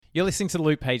You're listening to the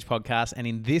Luke Page podcast, and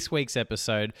in this week's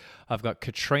episode, I've got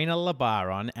Katrina Labar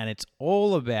on, and it's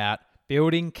all about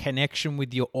building connection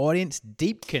with your audience,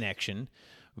 deep connection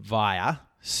via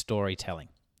storytelling.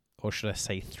 Or should I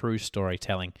say through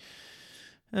storytelling?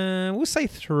 We'll say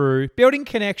through. Building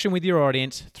connection with your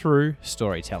audience through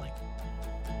storytelling.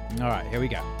 All right, here we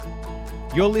go.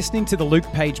 You're listening to the Luke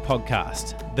Page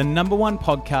podcast, the #1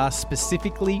 podcast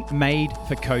specifically made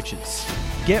for coaches.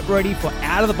 Get ready for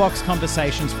out-of-the-box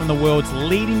conversations from the world's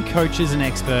leading coaches and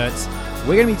experts.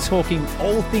 We're going to be talking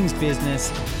all things business,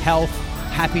 health,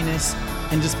 happiness,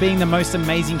 and just being the most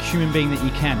amazing human being that you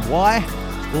can. Why?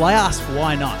 Well, I asked,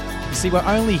 why not? You see, we're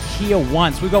only here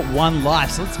once. We've got one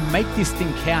life, so let's make this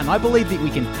thing count. I believe that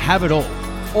we can have it all.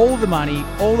 All the money,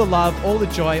 all the love, all the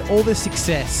joy, all the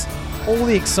success, all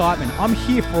the excitement. I'm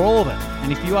here for all of it.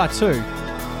 And if you are too,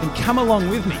 then come along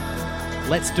with me.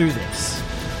 Let's do this.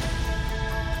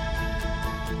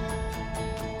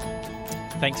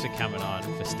 Thanks for coming on,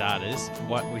 for starters.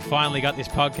 We finally got this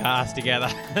podcast together.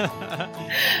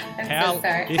 I'm so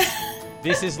sorry.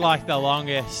 This is like the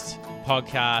longest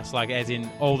podcast, like as in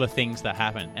all the things that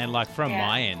happen. And like from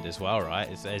my end as well, right?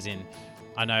 It's as in,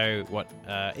 I know what,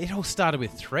 it all started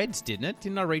with Threads, didn't it?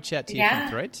 Didn't I reach out to you from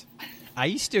Threads? Are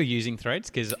you still using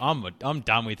Threads? Because I'm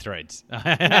done with Threads.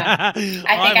 I was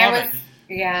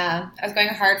going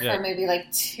hard for maybe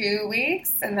like 2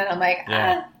 weeks, and then I'm like,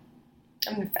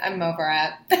 I'm over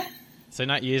it. So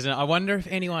not using it. I wonder if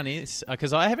anyone is,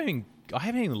 because I haven't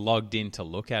even logged in to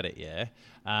look at it yet.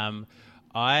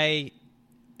 I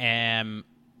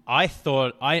never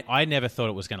thought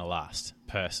it was going to last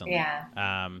personally.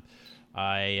 Yeah.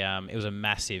 It was a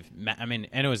massive, and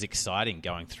it was exciting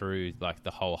going through like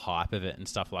the whole hype of it and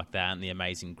stuff like that and the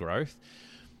amazing growth.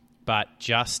 But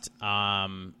just,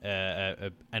 and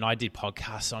I did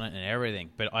podcasts on it and everything,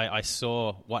 but I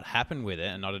saw what happened with it,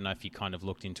 and I don't know if you kind of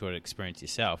looked into it, experienced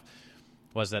yourself,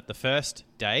 was that the first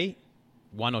day,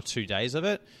 1 or 2 days of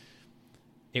it,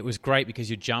 it was great because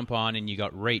you jump on and you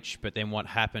got reach, but then what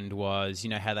happened was,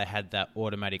 you know how they had that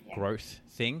automatic growth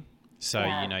thing? So,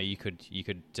 you could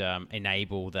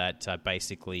enable that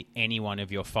basically any one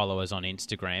of your followers on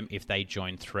Instagram, if they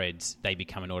join Threads, they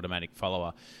become an automatic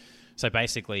follower. So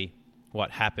basically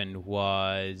what happened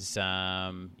was,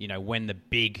 when the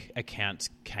big accounts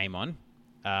came on,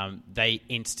 they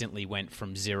instantly went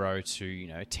from 0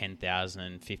 to,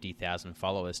 10,000, 50,000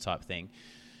 followers type thing.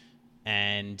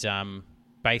 And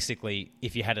basically,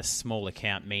 if you had a small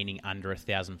account, meaning under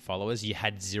 1,000 followers, you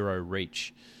had 0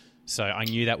 reach. So I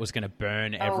knew that was going to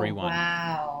burn everyone. Oh,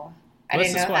 wow. I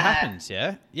didn't know that. That's what happens,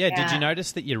 yeah? Did you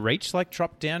notice that your reach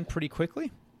dropped down pretty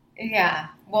quickly? Yeah.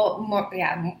 Well,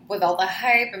 with all the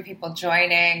hype and people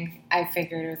joining, I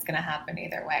figured it was going to happen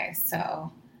either way.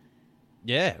 So.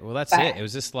 Yeah, well, that's it. It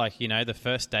was just like, the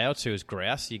first day or two was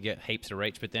grouse. You get heaps of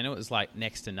reach, but then it was like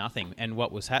next to nothing. And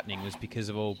what was happening was because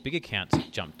of all big accounts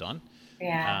jumped on.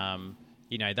 Yeah.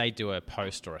 They do a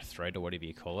post or a thread or whatever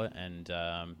you call it. And,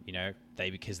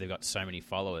 because they've got so many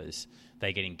followers,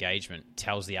 they get engagement,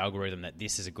 tells the algorithm that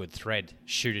this is a good thread,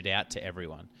 shoot it out to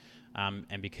everyone.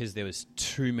 And because there was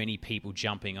too many people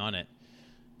jumping on it,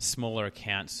 smaller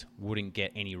accounts wouldn't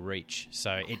get any reach.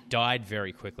 So it died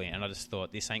very quickly. And I just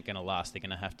thought, this ain't going to last. They're going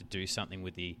to have to do something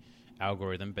with the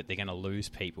algorithm, but they're going to lose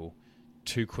people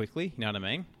too quickly, you know what I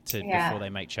mean, before they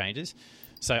make changes.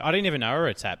 So I didn't even know where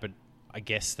it's at, but I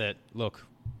guess that, look,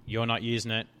 you're not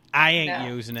using it. I ain't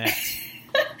using it.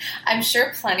 I'm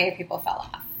sure plenty of people fell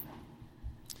off.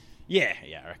 Yeah,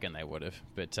 I reckon they would have.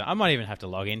 But I might even have to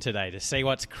log in today to see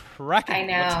what's cracking. I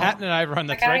know. What's happening over on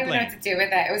the thread I don't even know what to do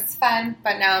with it. It was fun,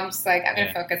 but now I'm just like, I'm going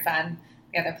to focus on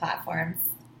the other platforms.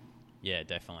 Yeah,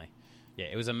 definitely. Yeah,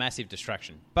 it was a massive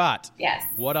distraction. But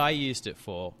what I used it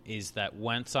for is that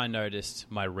once I noticed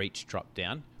my reach drop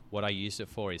down, what I used it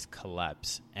for is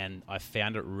collabs. And I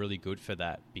found it really good for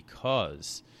that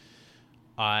because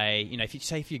if you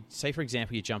say, for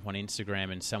example, you jump on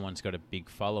Instagram and someone's got a big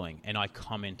following and I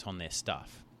comment on their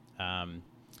stuff. And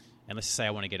let's say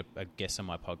I want to get a guest on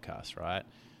my podcast, right?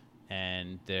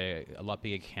 And they're a lot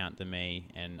bigger account than me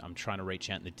and I'm trying to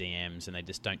reach out in the DMs and they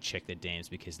just don't check their DMs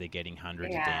because they're getting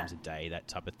hundreds of DMs a day, that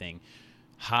type of thing.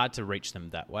 Hard to reach them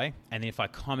that way. And if I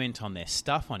comment on their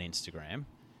stuff on Instagram,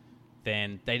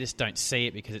 then they just don't see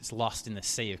it because it's lost in the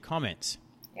sea of comments.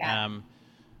 Yeah.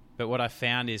 But what I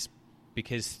found is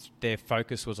because their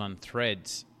focus was on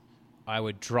Threads, I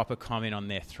would drop a comment on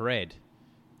their thread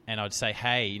and I'd say,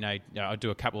 hey, I'd do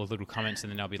a couple of little comments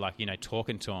and then I'll be like,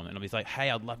 talking to them and I'll be like, hey,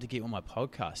 I'd love to get on my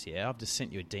podcast. Yeah, I've just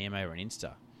sent you a DM over on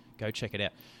Insta. Go check it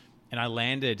out. And I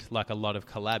landed like a lot of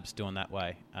collabs doing that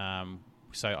way.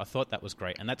 So I thought that was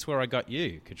great. And that's where I got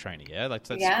you, Katrina, yeah? Like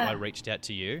that's Yeah. I reached out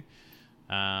to you.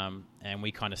 And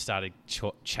we kind of started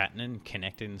chatting and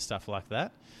connecting and stuff like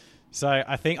that. So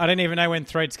I don't even know when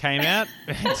Threads came out.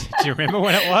 Do you remember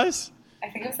when it was? I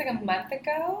think it was like a month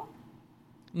ago.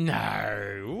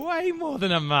 No, way more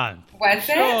than a month. Was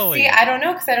Surely. it? See, I don't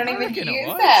know because I don't even reckon use it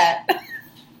was. it.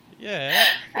 Yeah.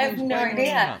 I have it was no way more than a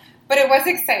idea. month. But it was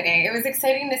exciting. It was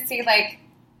exciting to see, like,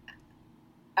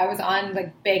 I was on,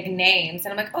 like, big names.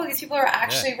 And I'm like, oh, these people are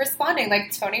actually responding.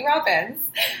 Like, Tony Robbins.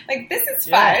 Like, this is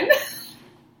fun.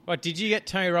 What, did you get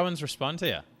Tony Robbins respond to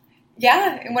you?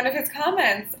 Yeah, in one of his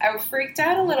comments. I freaked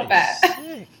out a little bit.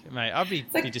 Sick. Mate, I'd be,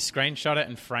 like, you just screenshot it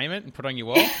and frame it and put it on your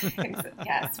wall?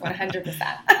 Yes,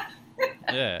 100%.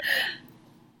 Yeah.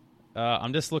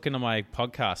 I'm just looking at my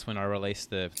podcast when I released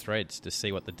the Threads to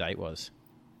see what the date was.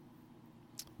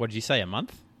 What did you say, a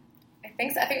month? I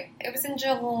think so. I think it was in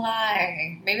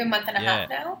July. Maybe a month and a half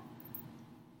now.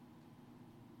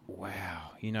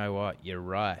 Wow. You know what? You're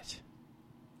right.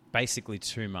 Basically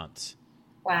 2 months.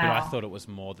 Wow. But I thought it was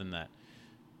more than that.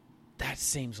 That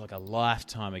seems like a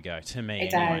lifetime ago to me.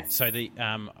 It anyway. does. So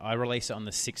I released it on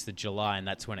the 6th of July, and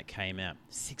that's when it came out.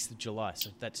 6th of July. So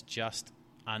that's just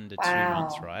under 2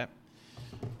 months, right?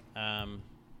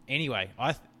 Anyway,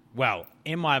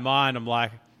 in my mind, I'm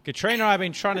like, Katrina and I have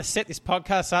been trying to set this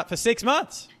podcast up for 6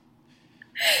 months.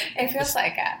 It feels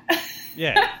like it.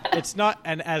 Yeah, it's not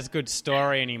an as good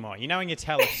story anymore. You know when you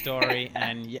tell a story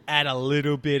and you add a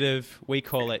little bit of, we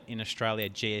call it in Australia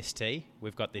GST.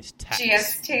 We've got this tax.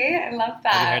 GST? I love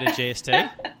that. Have you heard of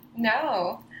GST?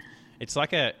 No. It's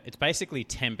basically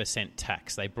 10%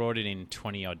 tax. They brought it in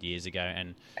 20 odd years ago,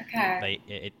 and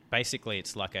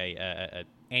it's like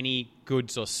any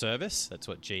goods or service. That's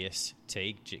what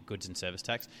GST, goods and service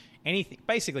tax.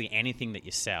 Basically anything that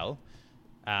you sell.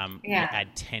 You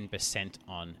add 10%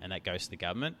 on, and that goes to the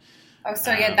government. Oh,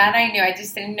 so that I knew. I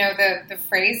just didn't know the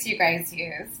phrase you guys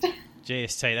used.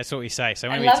 GST, that's what we say. So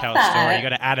when we tell a story, you got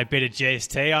to add a bit of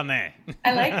GST on there.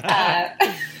 I like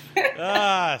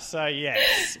that. So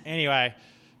yes. Anyway,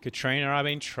 Katrina and I have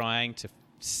been trying to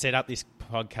set up this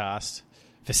podcast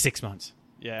for 6 months.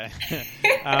 Yeah.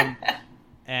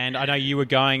 And I know you were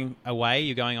going away.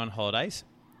 You're going on holidays.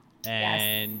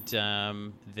 And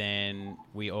then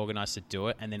we organised to do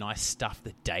it, and then I stuffed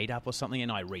the date up or something,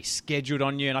 and I rescheduled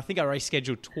on you, and I think I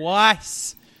rescheduled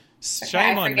twice.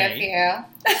 Shame on me.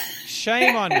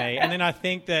 Shame on me. And then I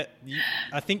think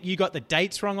you got the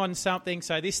dates wrong on something,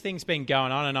 so this thing's been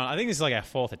going on and on. I think this is like our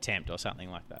 4th attempt or something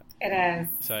like that. It is.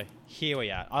 So here we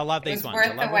are. I love these ones. Worth I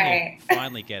love the when wait. you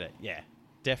finally get it. Yeah,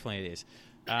 definitely it is.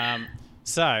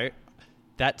 So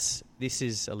this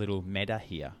is a little meta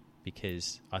here,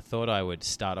 because I thought I would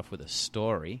start off with a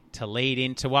story to lead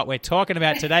into what we're talking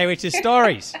about today, which is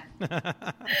stories. I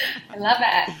love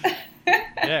it.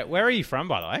 Yeah, where are you from,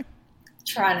 by the way?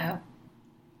 Toronto.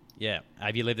 Yeah.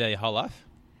 Have you lived there your whole life?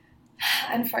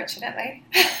 Unfortunately.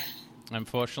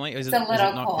 Unfortunately? Is it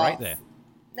not cold? Great there?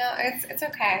 No, it's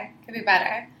okay. Could be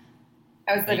better.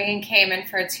 I was living in Cayman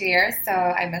for 2 years, so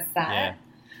I missed that.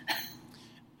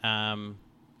 Yeah.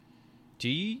 Do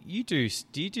you do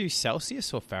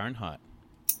Celsius or Fahrenheit?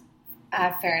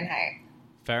 Fahrenheit.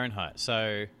 Fahrenheit.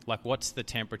 So, like, what's the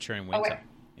temperature in winter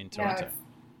in Toronto?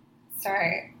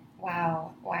 Sorry.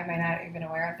 Wow. Why am I not even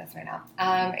aware of this right now?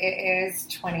 It is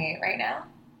 28 right now,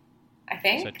 I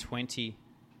think. So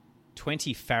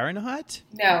 20 Fahrenheit?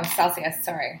 No, Celsius.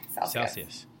 Sorry.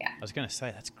 Celsius. Yeah. I was going to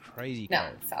say, that's crazy cold.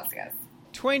 No, Celsius.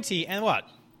 20 and what?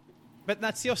 But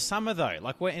that's your summer, though.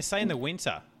 Like, say in the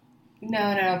winter.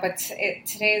 No, but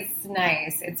today's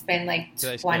nice. It's been like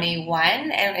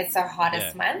 21, and it's our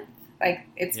hottest month. Like,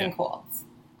 it's been cold.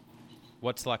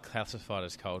 What's like classified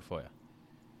as cold for you?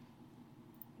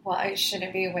 Well, it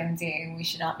shouldn't be windy. We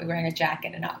should not be wearing a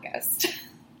jacket in August.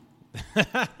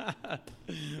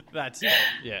 That's it.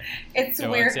 Yeah. It's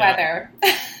weird weather.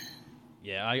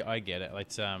 Yeah, I get it.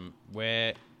 It's I'm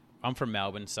from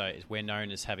Melbourne, so we're known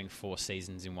as having 4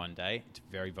 seasons in one day. It's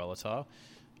very volatile.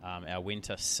 Our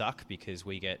winter suck because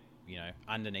we get,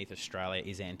 underneath Australia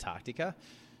is Antarctica.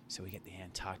 So we get the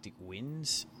Antarctic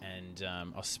winds. And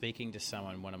I was speaking to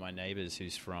one of my neighbours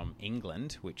who's from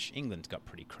England, which England's got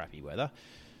pretty crappy weather.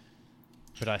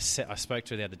 But I spoke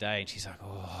to her the other day, and she's like,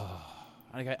 oh.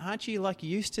 I go, aren't you like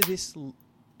used to this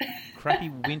crappy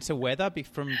winter weather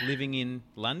from living in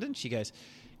London? She goes,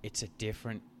 it's a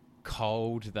different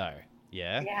cold though.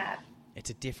 Yeah? Yeah. It's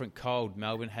a different cold.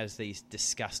 Melbourne has these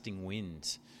disgusting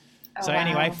winds. Oh, so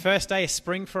anyway, first day of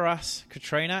spring for us,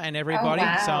 Katrina and everybody. Oh,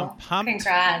 wow. So I'm pumped.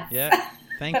 Congrats. Yeah.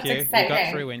 Thank you. Exciting. We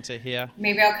got through winter here.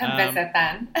 Maybe I'll come visit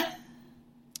then.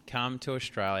 Come to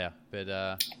Australia.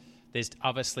 But there's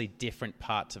obviously different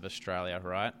parts of Australia,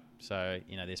 right? So,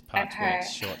 there's parts where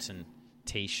it's shorts and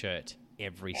T-shirt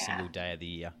every single day of the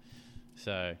year.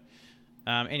 So,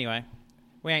 anyway,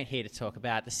 we ain't here to talk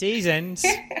about the seasons.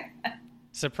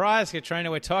 Surprise, Katrina,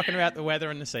 we're talking about the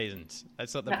weather and the seasons.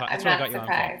 That's what that's what I got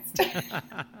surprised. You on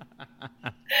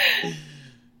for.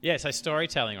 Yeah, so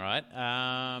storytelling, right?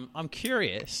 I'm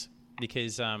curious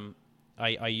because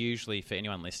I usually, for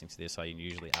anyone listening to this, I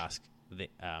usually ask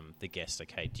the guest,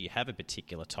 okay, do you have a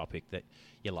particular topic that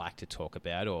you like to talk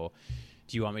about, or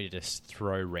do you want me to just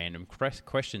throw random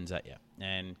questions at you?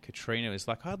 And Katrina was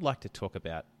like, I'd like to talk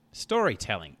about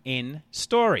storytelling in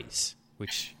stories,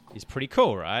 which is pretty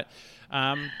cool, right?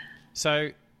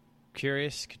 So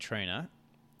curious, Katrina,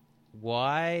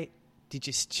 why did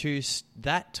you choose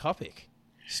that topic,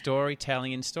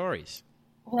 storytelling in stories?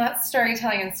 Well, not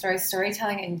storytelling in stories,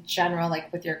 storytelling in general,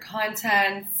 like with your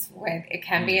content, it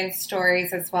can be in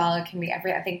stories as well. It can be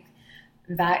I think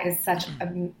that is such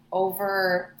an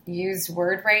overused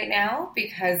word right now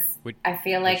because I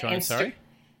feel like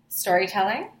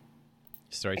storytelling.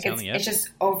 Storytelling, it's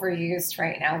just overused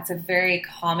right now. It's a very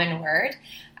common word.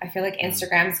 I feel like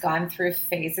Instagram's gone through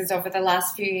phases over the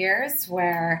last few years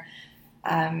where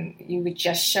you would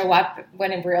just show up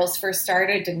when Reels first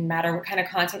started. Didn't matter what kind of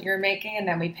content you were making. And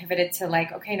then we pivoted to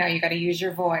like, okay, now you got to use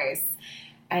your voice.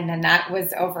 And then that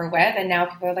was over with. And now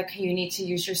people are like, hey, you need to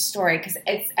use your story because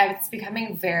it's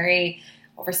becoming very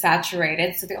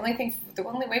oversaturated. So the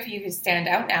only way for you to stand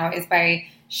out now is by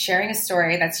sharing a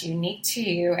story that's unique to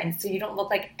you. And so you don't look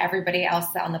like everybody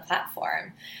else on the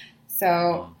platform.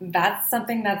 So that's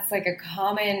something that's like a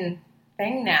common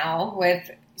thing now with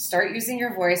start using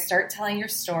your voice, start telling your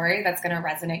story that's going to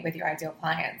resonate with your ideal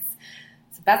clients.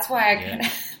 So that's why I kind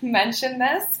of mentioned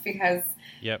this because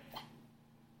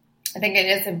I think it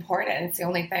is important. It's the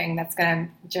only thing that's going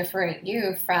to differentiate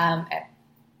you from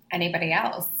anybody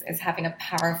else is having a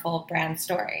powerful brand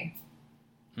story.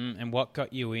 And what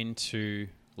got you into,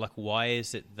 like, why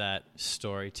is it that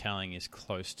storytelling is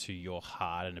close to your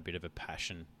heart and a bit of a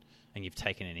passion and you've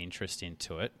taken an interest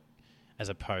into it as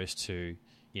opposed to,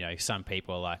 some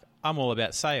people are like, I'm all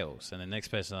about sales. And the next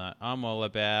person is like, I'm all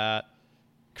about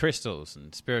crystals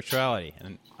and spirituality.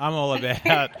 And I'm all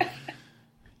about,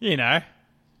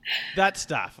 that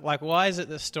stuff. Like, why is it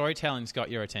that storytelling's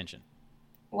got your attention?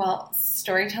 Well,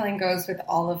 storytelling goes with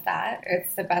all of that.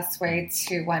 It's the best way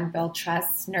to, one, build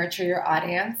trust, nurture your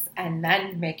audience, and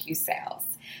then make you sales.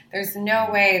 There's no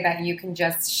way that you can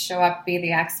just show up, be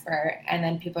the expert, and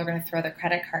then people are going to throw the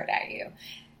credit card at you.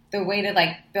 The way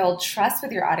to build trust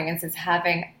with your audience is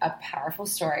having a powerful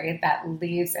story that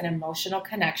leaves an emotional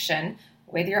connection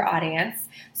with your audience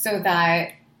so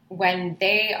that when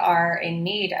they are in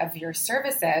need of your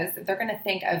services, they're going to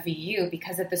think of you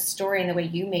because of the story and the way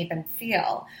you made them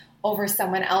feel over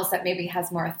someone else that maybe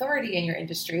has more authority in your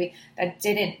industry that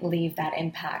didn't leave that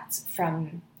impact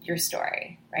from your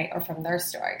story, right? Or from their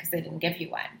story because they didn't give you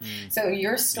one. So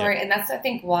your story, and that's, I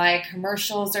think, why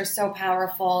commercials are so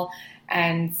powerful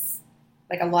and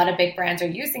a lot of big brands are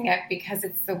using it because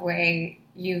it's the way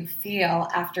you feel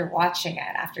after watching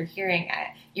it, after hearing it.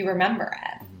 You remember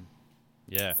it.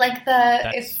 Yeah. It's like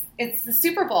it's the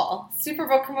Super Bowl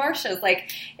commercials.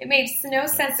 Like, it makes no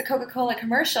sense, the Coca-Cola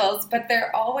commercials, but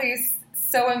they're always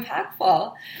so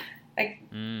impactful.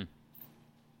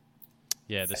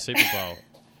 Yeah, the Super Bowl.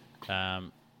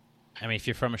 If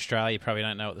you're from Australia, you probably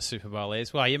don't know what the Super Bowl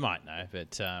is. Well, you might know,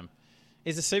 but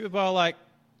is the Super Bowl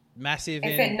massive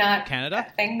in Canada?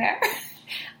 A thing there?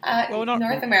 Well, not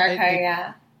North America,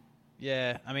 yeah.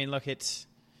 Yeah, look, it's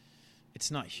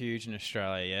not huge in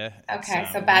Australia, yeah. Okay,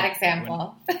 so bad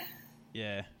example.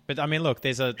 Yeah, but look,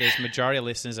 there's majority of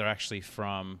listeners are actually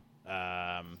from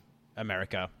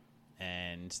America,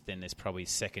 and then there's probably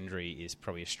secondary is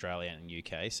probably Australia and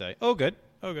UK. So all good.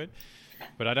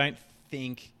 But I don't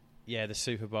think the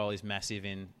Super Bowl is massive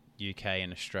in UK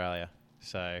and Australia.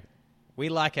 So we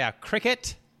like our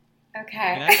cricket.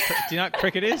 Okay. Do you know what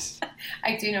cricket is?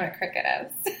 I do know what cricket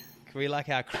is. We like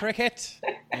our cricket.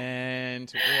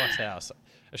 And what else?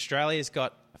 Australia's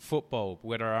got football.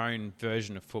 We've got our own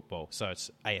version of football. So it's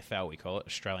AFL, we call it,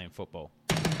 Australian football.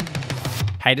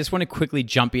 Hey, I just want to quickly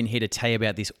jump in here to tell you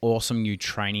about this awesome new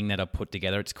training that I put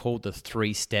together. It's called the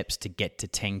 3 Steps to Get to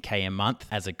 10K a Month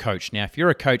as a coach. Now, if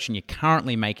you're a coach and you're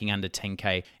currently making under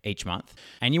 10K each month,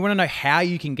 and you want to know how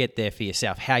you can get there for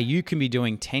yourself, how you can be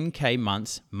doing 10K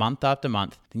months, month after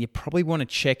month, then you probably want to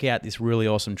check out this really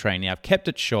awesome training. Now, I've kept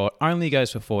it short, only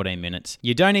goes for 14 minutes.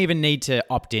 You don't even need to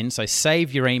opt in, so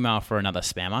save your email for another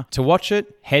spammer. To watch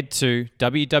it, head to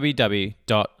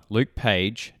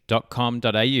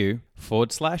www.lukepage.com.au/10K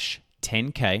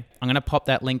 10K. I'm going to pop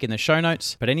that link in the show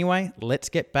notes. But anyway, let's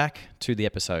get back to the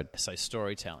episode. So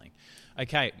storytelling.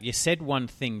 Okay, you said one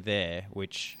thing there,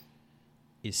 which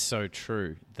is so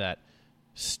true, that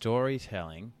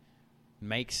storytelling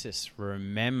makes us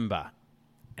remember.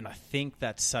 And I think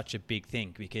that's such a big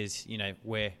thing because,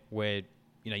 we're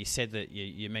you said that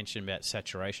you mentioned about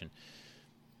saturation.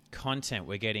 Content,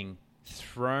 we're getting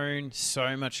thrown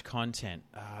so much content.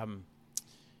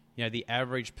 The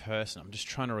average person, I'm just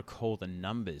trying to recall the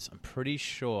numbers. I'm pretty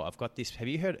sure I've got this. Have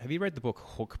you read the book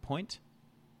Hook Point?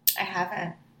 I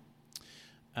haven't.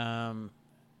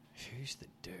 Who's the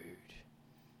dude?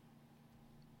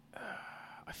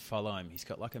 I follow him. He's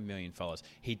got like 1 million followers.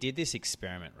 He did this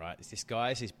experiment, right? This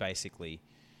guy who's basically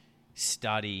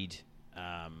studied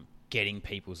getting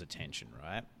people's attention,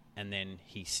 right? And then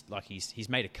he's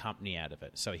made a company out of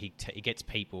it. So he gets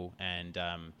people and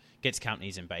gets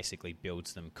companies and basically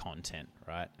builds them content,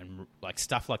 right? And like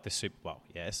stuff like the Super Bowl,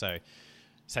 yeah. So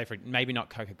say for maybe not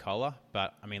Coca-Cola,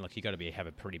 but I mean, look, you got to have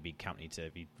a pretty big company to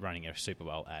be running a Super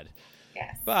Bowl ad.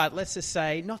 Yes. But let's just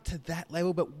say not to that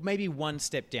level, but maybe one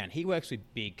step down. He works with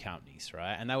big companies,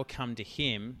 right? And they will come to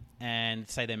him and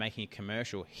say they're making a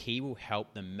commercial. He will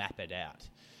help them map it out.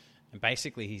 And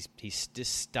basically, he's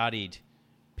just studied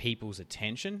people's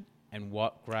attention and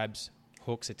what grabs,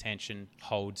 hooks attention,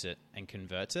 holds it, and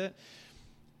converts it.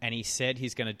 And he said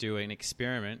he's going to do an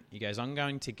experiment. He goes, I'm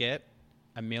going to get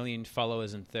 1 million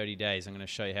followers in 30 days. I'm going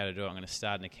to show you how to do it. I'm going to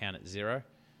start an account at zero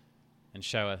and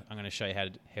I'm going to show you how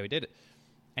he did it.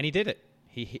 And he did it.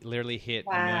 He literally hit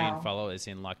 1 million followers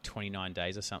in like 29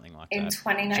 days or something like that. In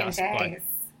 29 days.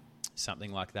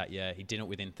 Something like that, yeah. He did it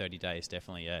within 30 days,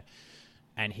 definitely, yeah.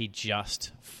 And he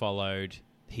just followed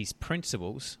his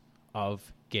principles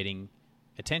of getting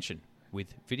attention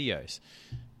with videos.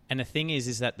 And the thing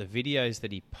is that the videos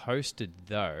that he posted,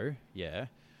 though, yeah,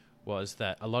 was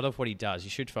that a lot of what he does, you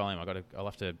should follow him. I'll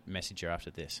have to message you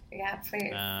after this. Yeah,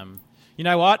 please. You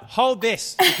know what? Hold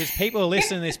this, because people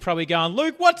listening to this probably going,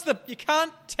 Luke, you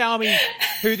can't tell me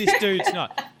who this dude's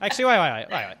not. Actually, wait.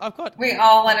 We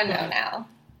all want to know now.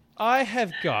 I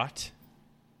have got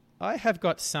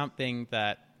something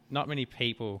that not many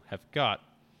people have got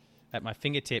at my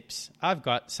fingertips. I've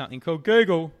got something called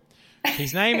Google.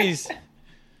 His name is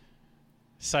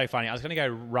so funny. I was going to go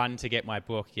run to get my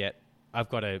book, yet I've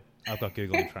got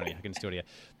Google in front of me. I can still do it.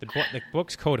 The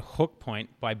book's called Hook Point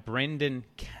by Brendan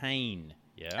Kane.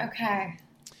 Yeah. Okay.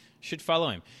 Should follow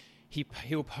him.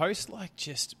 He'll post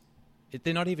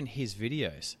they're not even his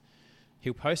videos.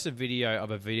 He'll post a video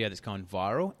that's gone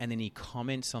viral, and then he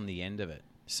comments on the end of it.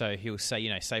 So he'll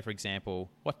say, say for example,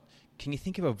 what can you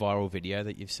think of a viral video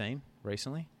that you've seen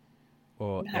recently?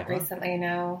 Or not recently,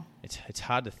 no. It's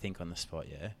hard to think on the spot,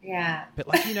 yeah. Yeah. But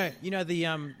like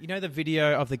the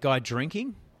video of the guy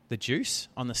drinking the juice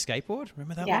on the skateboard.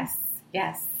 Remember that one?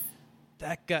 Yes.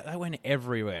 That went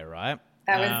everywhere, right?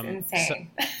 That was insane.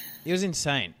 So it was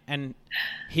insane, and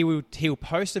he'll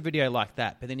post a video like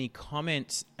that, but then he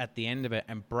comments at the end of it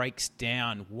and breaks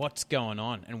down what's going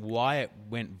on and why it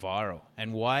went viral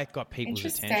and why it got people's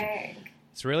attention.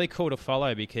 It's really cool to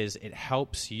follow because it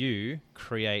helps you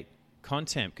create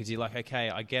content because you're like, okay,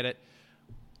 I get it.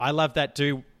 I love that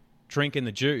dude drinking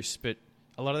the juice, but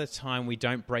a lot of the time we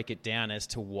don't break it down as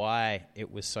to why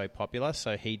it was so popular.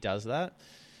 So he does that.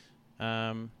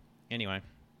 Anyway,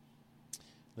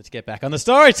 let's get back on the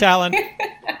storytelling.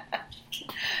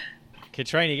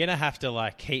 Katrina, you're going to have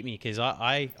to keep me because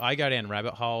I go down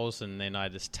rabbit holes and then I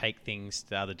just take things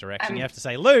the other direction. You have to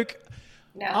say, Luke,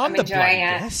 I'm the bloody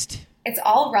guest. It's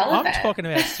all relevant. I'm talking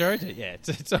about storytelling. Yeah,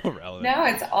 it's all relevant. No,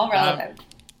 it's all relevant.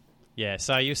 Yeah,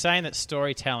 so you're saying that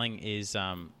storytelling is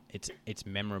it's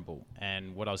memorable,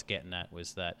 and what I was getting at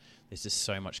was that there's just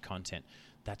so much content.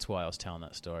 That's why I was telling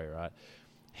that story, right?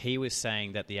 He was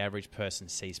saying that the average person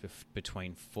sees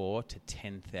between 4,000 to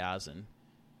 10,000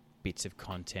 bits of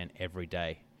content every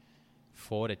day.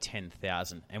 4,000 to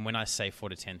 10,000, and when I say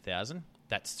 4,000 to 10,000,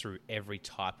 that's through every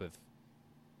type of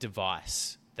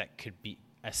device that could be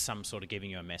as some sort of giving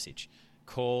you a message.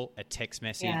 Call, a text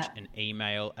message, an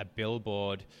email, a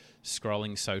billboard,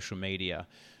 scrolling social media.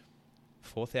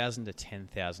 4,000 to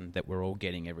 10,000 that we're all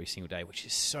getting every single day, which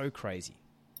is so crazy.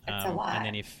 It's a lot. And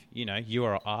then if, you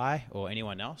or I or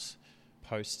anyone else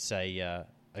posts a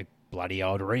bloody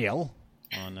old reel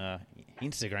on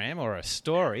Instagram or a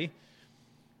story,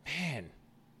 man,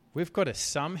 we've got to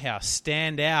somehow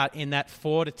stand out in that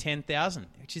 4,000 to 10,000,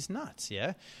 which is nuts,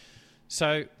 yeah?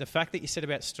 So the fact that you said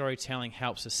about storytelling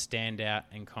helps us stand out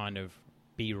and kind of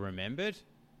be remembered,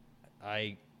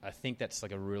 I think that's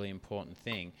a really important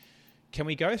thing. Can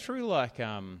we go through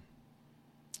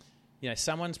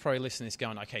someone's probably listening to this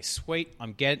going, okay, sweet,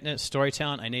 I'm getting it,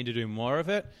 storytelling, I need to do more of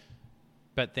it.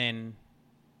 But then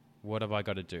what have I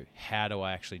got to do? How do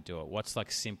I actually do it? What's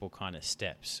like simple kind of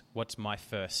steps? What's my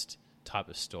first type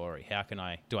of story?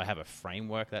 Do I have a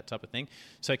framework, that type of thing?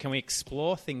 So can we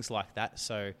explore things like that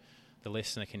so the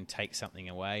listener can take something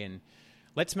away? And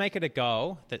let's make it a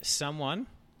goal that someone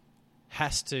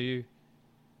has to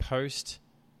post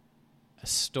a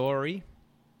story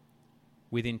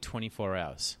within 24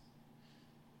 hours.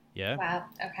 Yeah? Wow.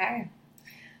 Okay.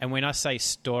 And when I say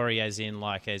story, as in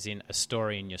a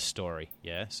story in your story,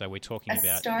 yeah? So we're talking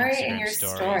about story Instagram in your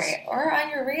stories. Story or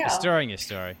on your reel. A story in your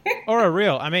story. Or a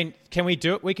reel. I mean, can we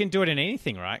do it? We can do it in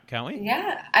anything, right? Can't we?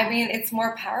 Yeah. I mean, it's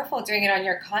more powerful doing it on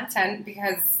your content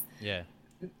because, yeah,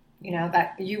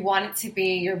 that you want it to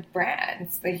be your brand.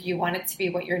 Like you want it to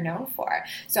be what you're known for.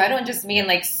 So I don't just mean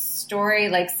like story,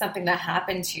 like something that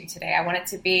happened to you today. I want it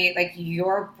to be like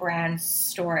your brand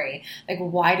story. Like,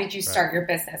 why did you start your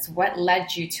business? What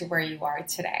led you to where you are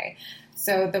today?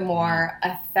 So the more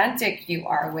authentic you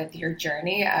are with your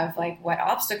journey of like, what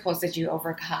obstacles did you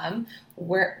overcome?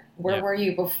 Where were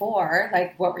you before?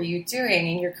 Like, what were you doing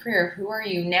in your career? Who are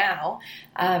you now?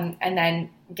 And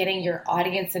then getting your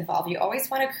audience involved. You always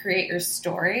want to create your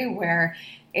story where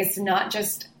it's not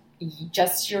just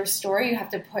your story. You have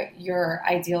to put your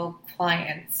ideal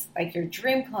clients, like your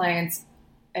dream clients,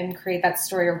 and create that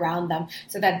story around them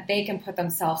so that they can put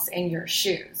themselves in your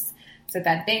shoes, so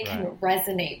that they can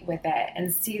resonate with it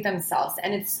and see themselves.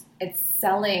 And it's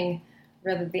selling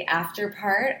really the after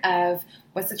part of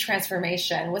what's the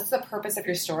transformation, what's the purpose of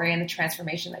your story and the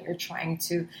transformation that you're trying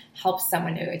to help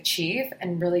someone to achieve,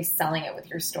 and really selling it with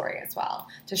your story as well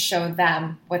to show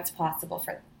them what's possible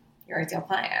for your ideal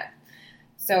client.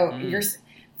 So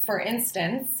for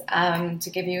instance, to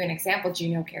give you an example, do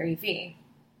you know Gary Vee?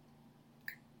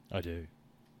 I do.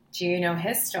 Do you know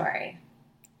his story?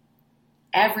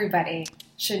 Everybody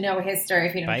should know his story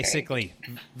if you know Basically,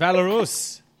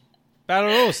 Belarus,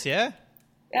 yeah?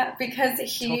 Yeah, because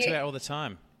he talks about it all the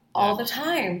time. All the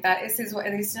time. That is what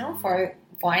he's known for.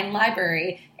 Wine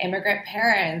library, immigrant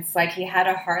parents. Like, he had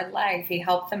a hard life. He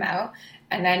helped them out.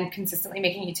 And then consistently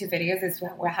making YouTube videos is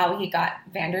how he got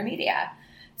Vander Media.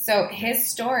 So his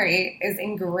story is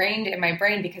ingrained in my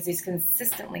brain because he's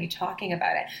consistently talking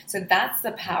about it. So that's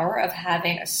the power of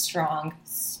having a strong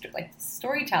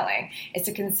storytelling, is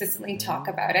to consistently talk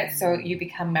about it so you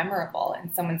become memorable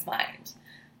in someone's mind.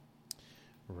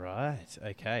 Right.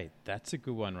 Okay. That's a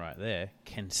good one right there.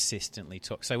 Consistently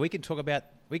talk. So we can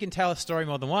tell a story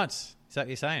more than once. Is that what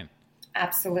you're saying?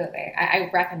 Absolutely. I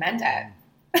recommend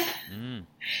it.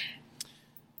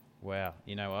 Wow.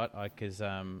 You know what? Because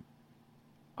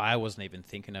I wasn't even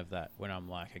thinking of that when I'm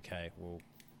like, okay, well,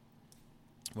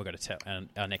 we've got to tell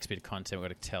our next bit of content. We've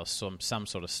got to tell some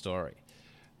sort of story,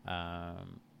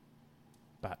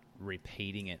 but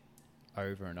repeating it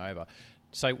over and over.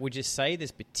 So would you say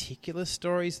there's particular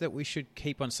stories that we should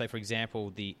keep on? Say, for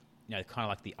example, the kind of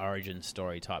like the origin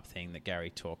story type thing that Gary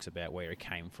talks about, where he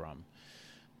came from.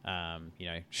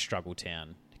 Struggle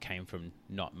town, came from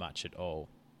not much at all,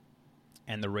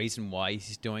 and the reason why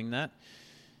he's doing that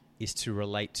is to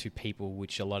relate to people,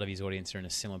 which a lot of his audience are in a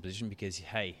similar position, because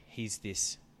hey, he's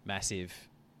this massive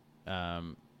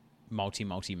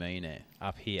multi-millionaire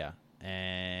up here,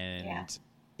 and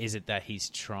is it that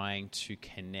he's trying to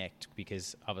connect,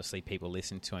 because obviously people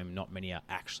listen to him, not many are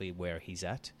actually where he's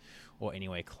at or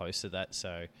anywhere close to that.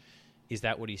 So is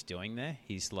that what he's doing there?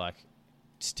 He's like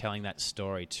just telling that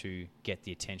story to get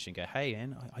the attention, go, hey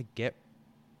man, I get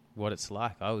what it's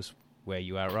like. I was where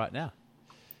you are right now.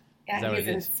 Yeah, he's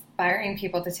inspiring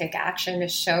people to take action, to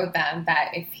show them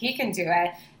that if he can do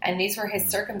it, and these were his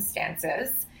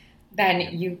circumstances,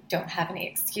 then you don't have any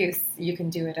excuse. You can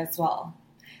do it as well.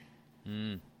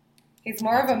 He's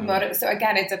more of a motive. So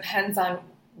again, it depends on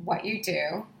what you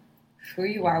do, who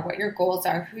you are, what your goals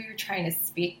are, who you're trying to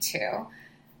speak to.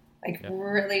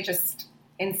 Really just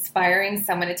inspiring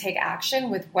someone to take action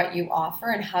with what you offer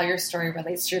and how your story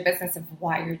relates to your business and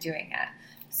why you're doing it.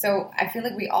 So I feel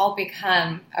like we all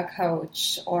become a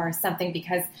coach or something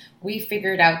because we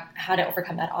figured out how to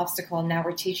overcome that obstacle, and now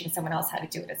we're teaching someone else how to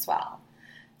do it as well.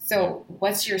 So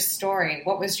what's your story?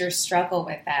 What was your struggle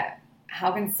with that?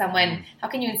 How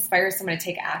can you inspire someone to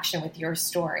take action with your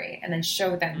story and then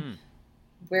show them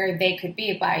where they could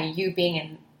be by you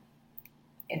being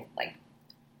in like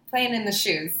playing in the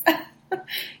shoes,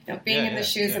 being in the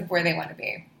shoes of where they want to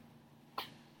be.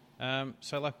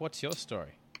 So like, what's your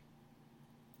story?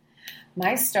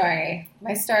 My story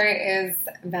is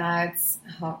that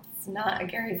it's not a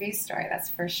Gary Vee story, that's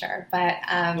for sure. But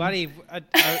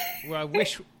I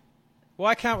wish.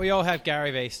 Why can't we all have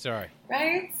Gary V's story?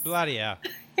 Right? Bloody hell.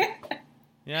 You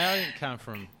know, I didn't come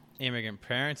from immigrant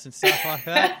parents and stuff like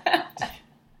that.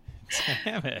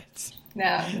 Damn it.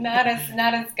 No, not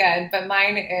as good. But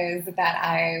mine is that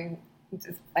I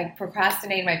just like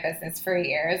procrastinated my business for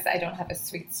years. I don't have a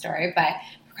sweet story, but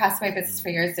procrastinated my business for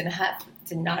years.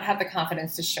 Did not have the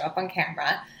confidence to show up on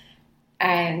camera,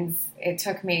 and it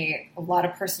took me a lot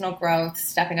of personal growth,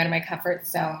 stepping out of my comfort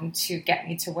zone to get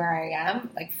me to where I am.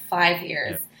 Like 5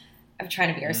 years of trying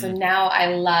to be here. So now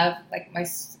I love like I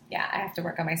have to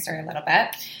work on my story a little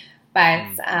bit,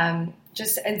 but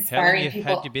just inspiring people. How long have you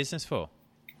had your business for?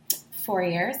 4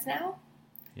 years now.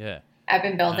 Yeah. I've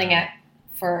been building it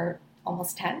for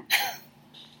almost 10.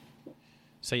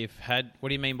 So you've had, what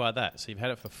do you mean by that? So you've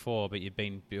had it for 4, but you've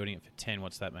been building it for 10.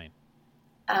 What's that mean?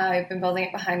 I've been building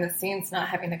it behind the scenes, not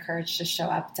having the courage to show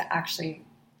up to actually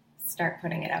start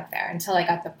putting it out there until I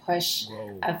got the push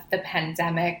of the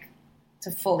pandemic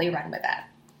to fully run with it.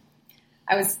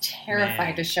 I was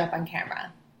terrified to show up on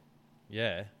camera.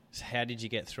 Yeah. So how did you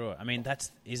get through it? I mean,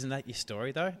 isn't that your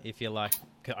story though? If you're like,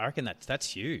 I reckon that's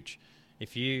huge.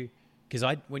 Because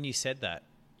when you said that,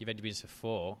 you've had your business for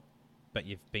 4, but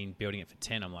you've been building it for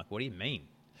 10. I'm like, what do you mean?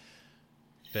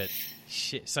 But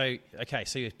shit. So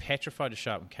you're petrified to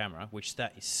show up on camera, which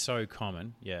that is so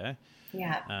common. Yeah.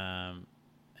 Yeah.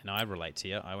 And I relate to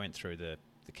you. I went through the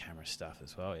camera stuff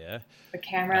as well. Yeah. The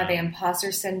camera, the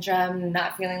imposter syndrome,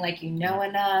 not feeling like you know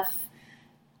enough.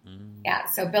 Yeah.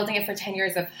 So building it for 10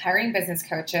 years of hiring business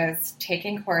coaches,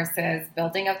 taking courses,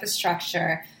 building up the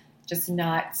structure, just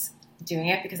not doing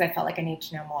it because I felt like I need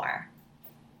to know more.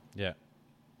 Yeah.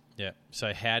 Yeah.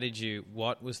 So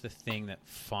what was the thing that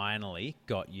finally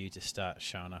got you to start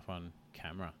showing up on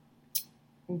camera?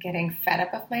 Getting fed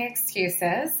up of my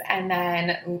excuses and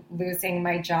then losing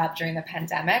my job during the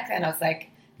pandemic. And I was like,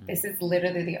 this is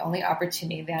literally the only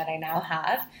opportunity that I now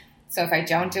have. So if I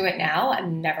don't do it now,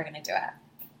 I'm never going to do it.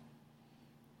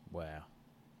 Wow.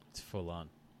 It's full on.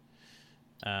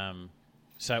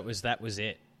 So that was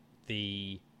it.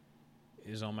 It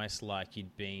was almost like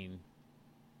you'd been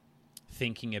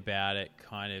thinking about it,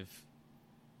 kind of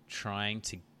trying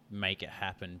to make it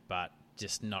happen, but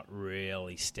just not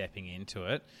really stepping into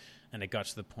it. And it got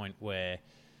to the point where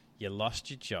you lost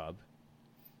your job.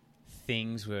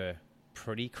 Things were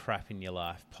pretty crap in your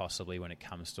life, possibly, when it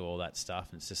comes to all that stuff.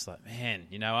 And it's just like, man,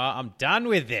 I'm done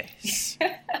with this.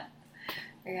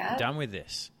 Yeah. I'm done with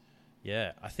this.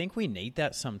 Yeah. I think we need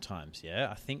that sometimes. Yeah.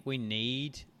 I think we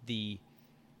need the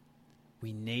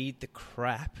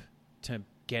crap to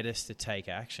get us to take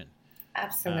action.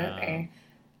 Absolutely.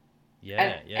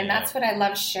 And that's what I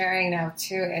love sharing now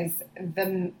too, is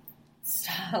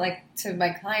to my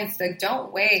clients, like,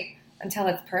 don't wait until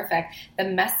it's perfect. The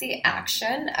messy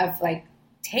action of like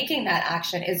taking that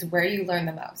action is where you learn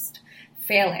the most.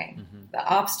 Failing, the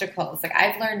obstacles. Like,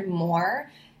 I've learned more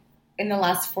in the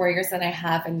last 4 years than I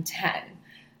have in 10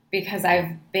 because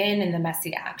I've been in the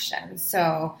messy action.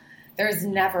 So there's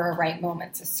never a right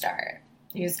moment to start.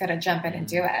 You just got to jump in and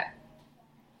do it.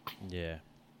 Yeah.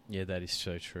 Yeah, that is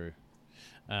so true.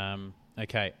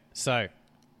 Okay, so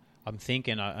I'm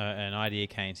thinking an idea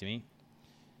came to me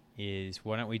is,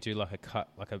 why don't we do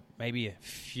maybe a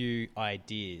few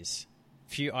ideas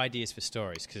for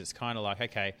stories, because it's kind of like,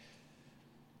 okay,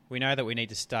 we know that we need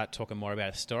to start talking more about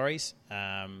our stories.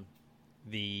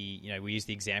 We use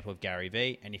the example of Gary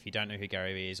Vee, and if you don't know who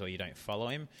Gary Vee is or you don't follow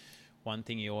him, one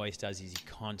thing he always does is he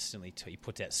constantly he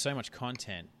puts out so much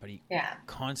content, but he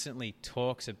constantly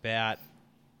talks about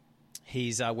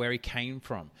where he came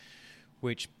from,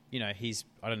 which, I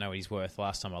don't know what he's worth.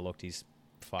 Last time I looked, he's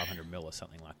 500 mil or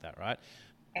something like that, right?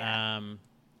 Yeah.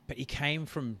 But he came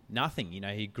from nothing.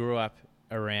 He grew up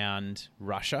around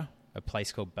Russia, a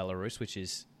place called Belarus, which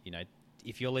is,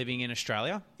 if you're living in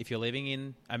Australia, if you're living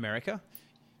in America,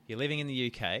 if you're living in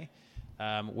the UK,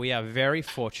 we are very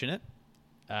fortunate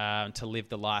to live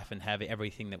the life and have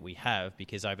everything that we have,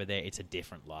 because over there it's a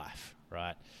different life,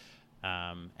 right?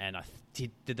 And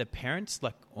did the parents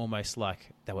almost like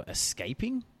they were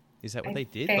escaping? Is that what they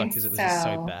did? Because it was just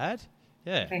so bad?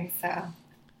 Yeah. I think so.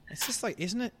 It's just like,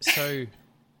 isn't it so...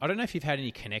 I don't know if you've had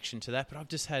any connection to that, but I've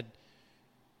just had...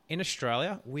 In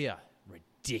Australia, we are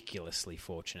ridiculously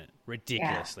fortunate.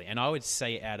 Ridiculously. Yeah. And I would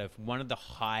say out of one of the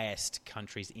highest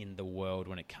countries in the world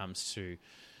when it comes to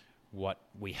what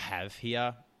we have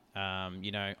here.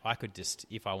 I could just,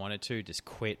 if I wanted to, just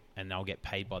quit and I'll get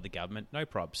paid by the government. No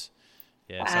probs.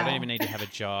 Yeah, wow. So I don't even need to have a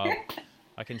job.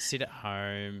 I can sit at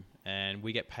home and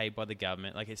we get paid by the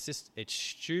government. Like, it's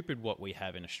stupid what we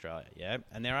have in Australia, yeah?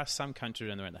 And there are some countries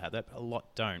around the world that have that, but a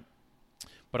lot don't.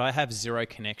 But I have zero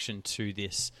connection to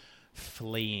this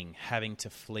having to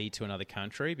flee to another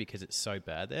country because it's so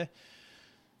bad there.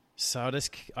 So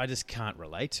I just can't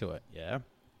relate to it. Yeah.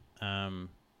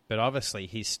 But obviously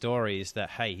his story is that,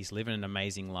 hey, he's living an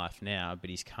amazing life now, but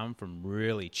he's come from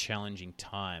really challenging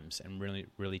times and really,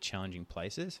 really challenging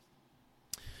places.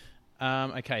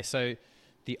 Okay, so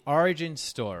the origin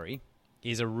story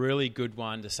is a really good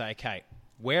one to say, okay,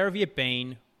 where have you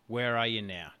been? Where are you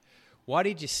now? Why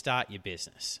did you start your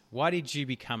business? Why did you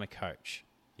become a coach?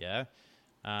 Yeah.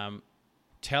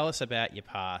 Tell us about your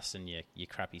past and your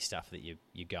crappy stuff that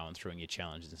you're going through and your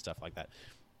challenges and stuff like that.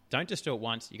 Don't just do it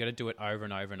once. You got to do it over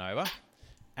and over and over.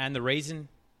 And the reason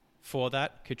for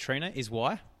that, Katrina, is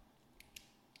why?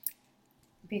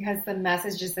 Because the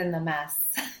message is in the mess.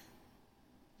 The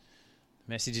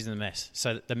message is in the mess.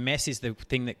 So the mess is the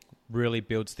thing that really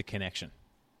builds the connection.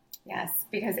 Yes,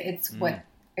 because it's what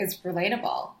is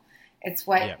relatable. It's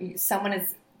what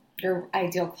your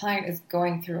ideal client is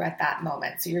going through at that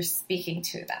moment. So you're speaking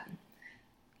to them.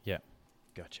 Yeah,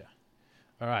 gotcha.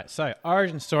 All right, so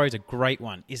origin story is a great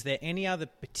one. Is there any other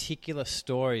particular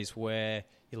stories where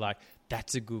you're like,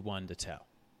 that's a good one to tell?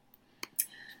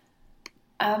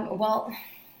 Well,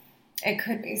 it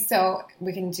could be. So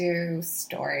we can do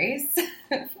stories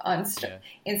on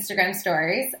Instagram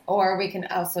stories, or we can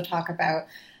also talk about,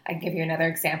 I give you another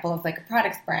example of like a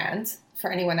product brand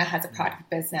for anyone that has a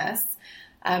product business.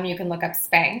 You can look up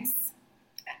Spanx.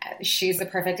 She's a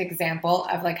perfect example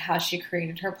of like how she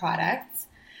created her products.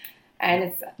 And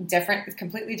it's different. It's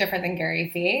completely different than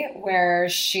Gary Vee, where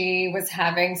she was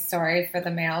having, sorry for the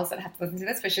males that have to listen to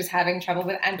this, but she was having trouble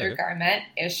with undergarment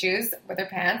issues with her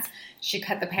pants. She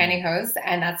cut the pantyhose,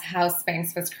 and that's how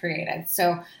Spanx was created.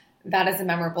 So that is a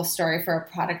memorable story for a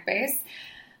product base.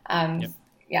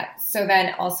 Yeah. So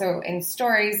then also in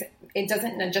stories, it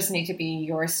doesn't just need to be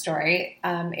your story.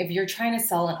 If you're trying to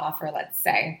sell an offer, let's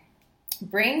say,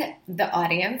 bring the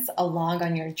audience along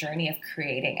on your journey of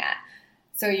creating it.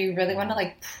 So you really want to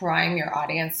like prime your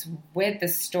audience with the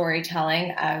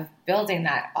storytelling of building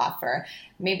that offer,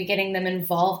 maybe getting them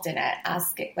involved in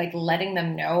it, letting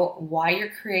them know why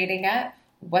you're creating it,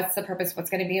 what's the purpose,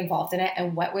 what's going to be involved in it,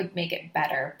 and what would make it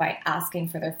better by asking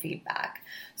for their feedback.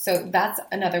 So that's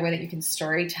another way that you can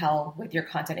storytell with your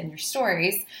content and your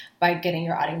stories, by getting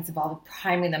your audience involved,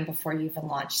 priming them before you even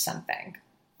launch something.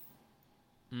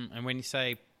 And when you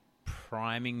say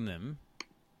priming them,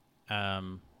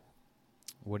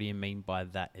 what do you mean by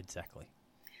that exactly?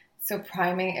 So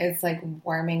priming is like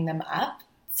warming them up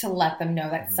to let them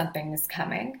know that something is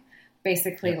coming.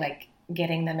 Basically, like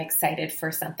getting them excited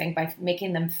for something by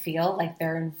making them feel like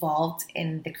they're involved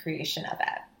in the creation of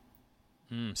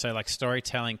it. So like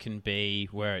storytelling can be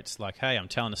where it's like, hey, I'm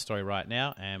telling a story right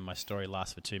now and my story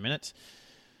lasts for 2 minutes.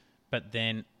 But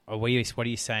then what are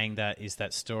you saying that is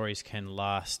that stories can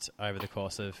last over the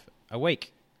course of a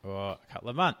week or a couple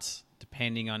of months,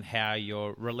 depending on how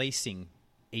you're releasing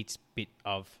each bit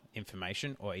of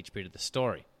information or each bit of the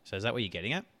story. So is that what you're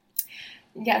getting at?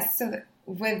 Yes. So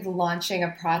with launching a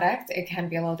product, it can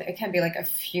be like a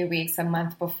few weeks, a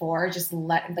month before, just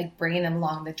bringing them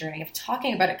along the journey of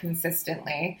talking about it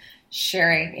consistently,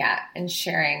 sharing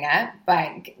it,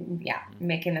 but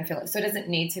making them feel it. So it doesn't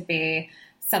need to be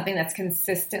something that's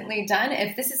consistently done.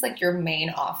 If this is like your main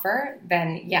offer,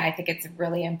 then I think it's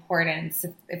really important.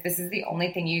 So if this is the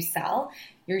only thing you sell,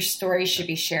 your story should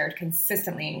be shared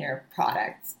consistently in your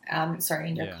product,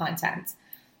 in your content.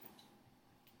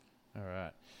 All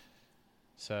right.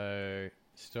 So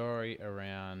story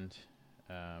around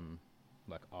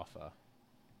like offer.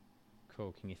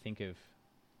 Cool. Can you think of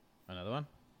another one?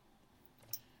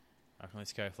 Okay,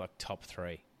 let's go for like top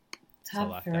 3.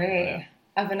 Top 3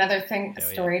 of another thing, a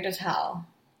story to tell.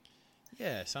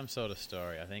 Yeah, some sort of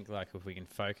story. I think like if we can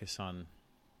focus on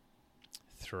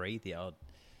 3, the old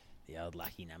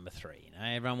lucky number 3. You know,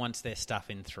 everyone wants their stuff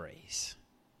in 3s.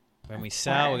 When we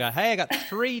sell, we go, hey, I got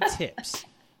 3 tips,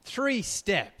 3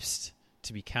 steps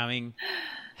to becoming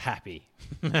happy.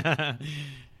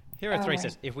 Here are 3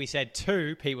 steps. If we said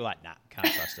 2, people are like, nah, can't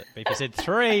trust it. But if you said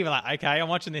 3, we're like, okay, I'm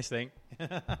watching this thing.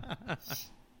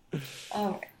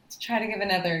 Try to give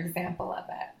another example of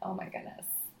it. Oh my goodness.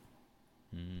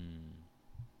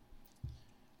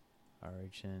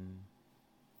 Origin.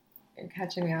 You're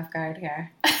catching me off guard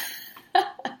here.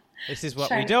 This is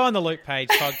what we do on the Loop Page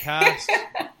podcast.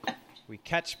 We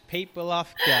catch people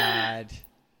off guard.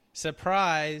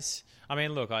 Surprise. I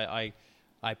mean, look, I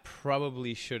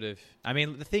probably should have. I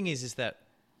mean, the thing is that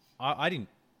I didn't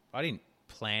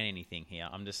plan anything here.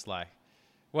 I'm just like,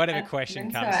 whatever question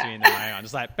into comes it. to you in the moment, I'm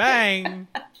just like, bang.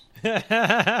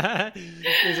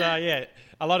 Because,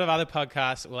 a lot of other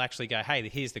podcasts will actually go, hey,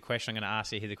 here's the question I'm going to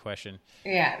ask you. Here's the question.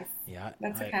 Yes. Yeah,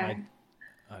 That's okay.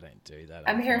 I don't do that.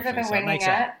 I'm here for the unfortunately. winging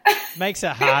So it. makes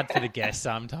it hard for the guests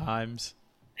sometimes.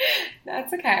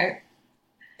 That's okay.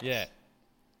 Yeah.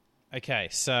 Okay,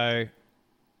 so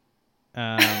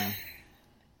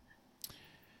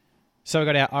so we've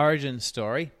got our origin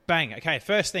story. Bang. Okay,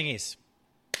 first thing is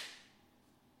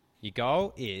your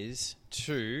goal is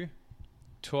to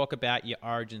talk about your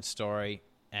origin story,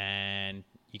 and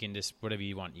you can just whatever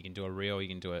you want. You can do a reel, you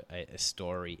can do a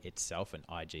story itself, an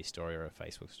IG story or a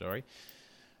Facebook story,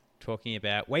 talking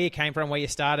about where you came from, where you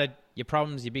started, your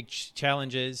problems, your big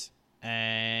challenges,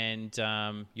 and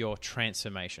your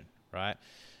transformation, right?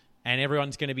 And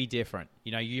everyone's going to be different.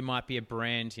 You know, you might be a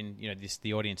brand in,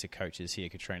 the audience of coaches here,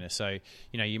 Katrina. So,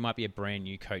 you might be a brand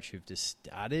new coach who've just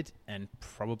started, and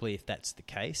probably if that's the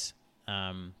case,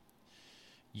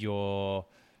 you're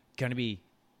going to be,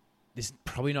 there's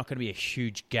probably not going to be a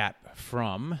huge gap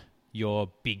from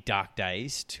your big dark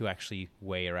days to actually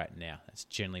where you're at now. That's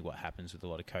generally what happens with a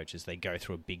lot of coaches. They go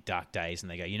through a big dark days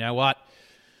and they go, you know what?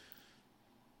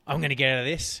 I'm going to get out of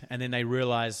this. And then they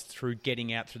realize through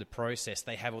getting out through the process,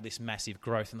 they have all this massive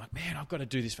growth and like, man, I've got to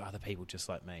do this for other people just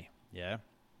like me. Yeah.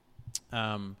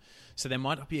 So there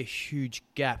might not be a huge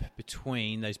gap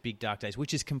between those big dark days,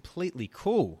 which is completely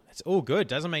cool. It's all good.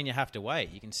 Doesn't mean you have to wait.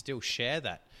 You can still share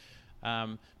that.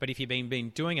 But if you've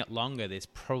been doing it longer, there's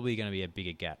probably going to be a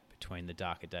bigger gap between the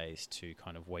darker days to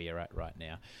kind of where you're at right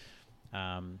now.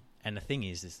 And the thing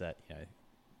is that,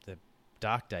 the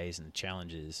dark days and the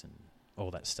challenges and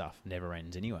all that stuff never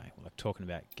ends anyway. Like talking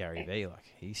about Gary Vee,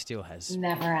 like he still has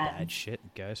bad shit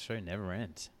it goes through, never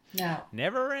ends. No.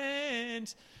 Never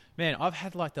ends. Man, I've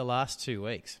had like the last 2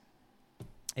 weeks,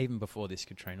 even before this,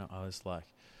 Katrina, I was like,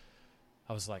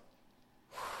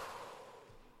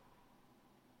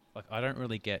 I don't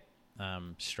really get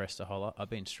stressed a whole lot. I've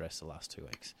been stressed the last 2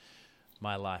 weeks.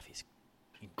 My life is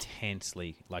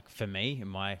intensely, like for me,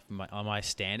 on my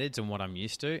standards and what I'm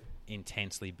used to,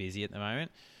 intensely busy at the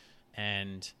moment.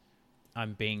 And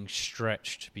I'm being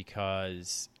stretched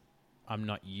because I'm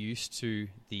not used to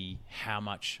how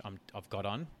much I've got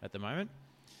on at the moment.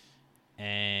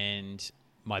 And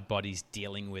my body's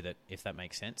dealing with it, if that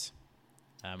makes sense.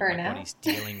 My body's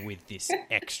dealing with this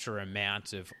extra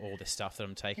amount of all the stuff that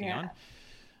I'm taking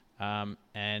on.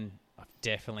 And I've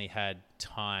definitely had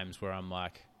times where I'm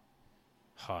like,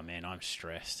 oh man, I'm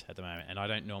stressed at the moment. And I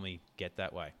don't normally get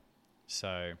that way.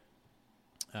 So,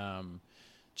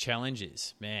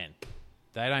 challenges, man,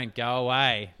 they don't go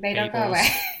away. They don't go away.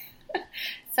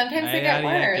 Sometimes they get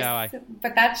worse.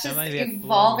 But that's just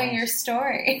evolving your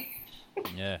story.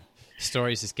 Yeah.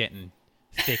 Story's just getting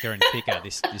thicker and thicker,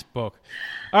 this book.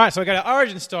 All right, so we've got our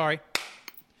origin story.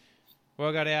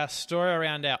 We've got our story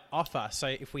around our offer. So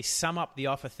if we sum up the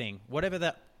offer thing, whatever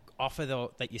that offer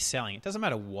that you're selling, it doesn't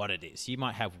matter what it is. You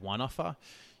might have one offer.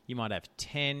 You might have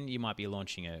 10. You might be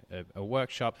launching a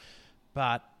workshop.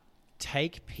 But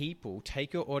take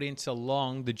your audience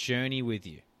along the journey with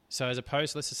you. So as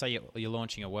opposed to, let's just say you're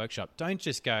launching a workshop, don't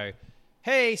just go,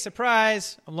 hey,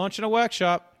 surprise, I'm launching a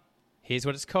workshop. Here's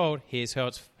what it's called. Here's who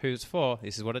it's for.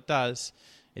 This is what it does.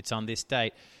 It's on this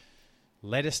date.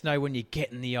 Let us know when you're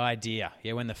getting the idea.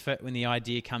 Yeah, when the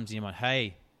idea comes in your mind,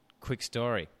 hey, quick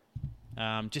story.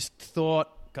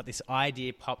 Got this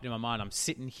idea popped in my mind. I'm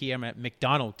sitting here, I'm at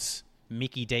McDonald's,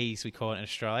 Mickey D's we call it in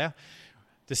Australia.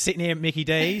 Just sitting here at Mickey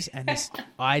D's, and this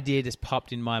idea just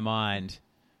popped in my mind,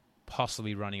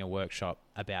 possibly running a workshop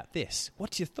about this.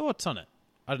 What's your thoughts on it?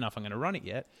 I don't know if I'm going to run it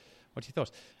yet. What's your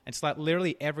thoughts? And it's like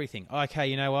literally everything. Okay,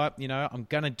 you know what? I'm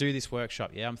going to do this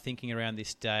workshop. Yeah, I'm thinking around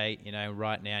this day,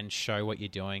 right now, and show what you're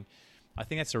doing. I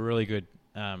think that's a really good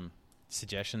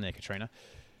suggestion there, Katrina.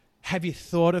 Have you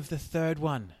thought of the third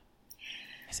one?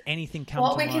 Has anything come to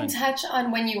mind? Well, we can touch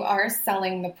on when you are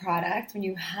selling the product, when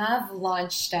you have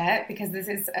launched it, because this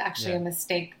is actually a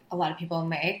mistake a lot of people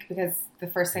make, because the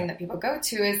first thing that people go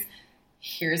to is,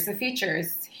 here's the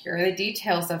features, here are the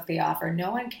details of the offer.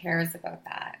 No one cares about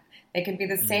that. They can be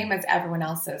the same as everyone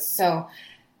else's. So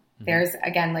there's,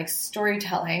 again, like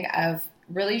storytelling of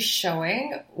really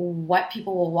showing what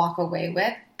people will walk away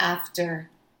with after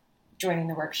joining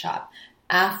the workshop,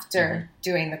 after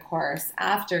doing the course,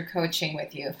 after coaching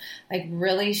with you, like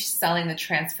really selling the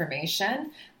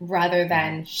transformation rather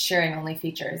than sharing only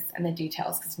features and the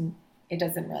details, because it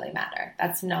doesn't really matter.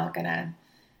 That's not going to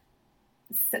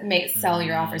sell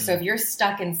your offer. So if you're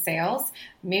stuck in sales,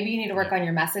 maybe you need to work on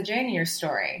your messaging and your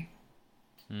story.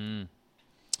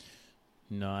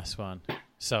 Nice one.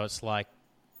 So it's like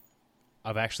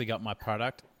I've actually got my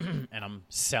product and I'm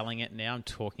selling it now. I'm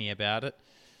talking about it.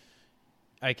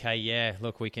 Okay, yeah,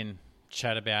 look, we can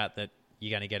chat about that. You're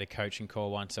going to get a coaching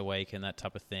call once a week and that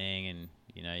type of thing. And,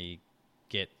 you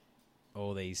get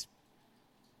all these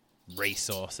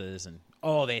resources and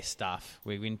all their stuff.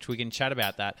 We can chat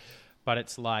about that. But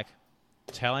it's like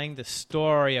telling the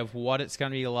story of what it's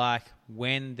going to be like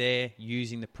when they're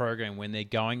using the program, when they're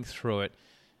going through it,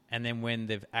 and then when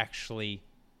they've actually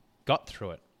got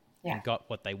through it and got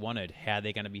what they wanted, how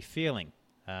they're going to be feeling.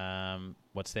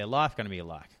 What's their life going to be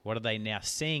like? What are they now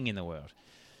seeing in the world?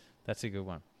 That's a good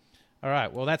one. All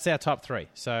right, well, that's our top 3.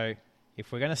 So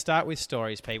if we're going to start with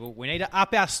stories, people, we need to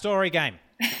up our story game.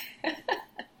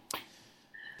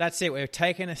 That's it. We've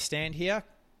taken a stand here.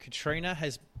 Katrina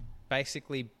has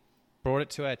basically brought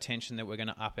it to our attention that we're going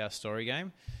to up our story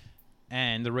game.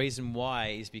 And the reason why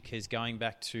is because going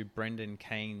back to Brendan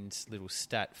Kane's little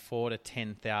stat, 4,000 to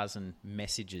 10,000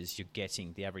 messages you're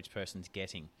getting, the average person's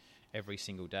getting every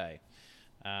single day.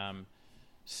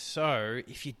 So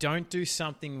if you don't do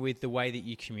something with the way that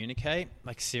you communicate,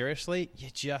 like seriously, you're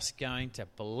just going to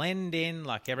blend in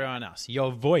like everyone else.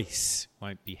 Your voice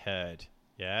won't be heard.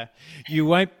 Yeah. You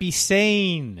won't be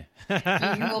seen. You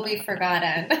will be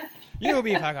forgotten. You will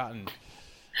be forgotten.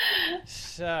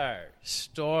 So,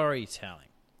 storytelling.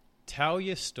 Tell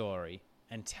your story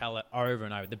and tell it over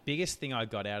and over. The biggest thing I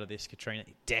got out of this, Katrina,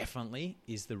 definitely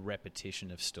is the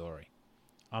repetition of story.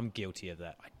 I'm guilty of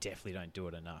that. I definitely don't do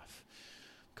it enough.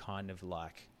 Kind of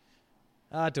like,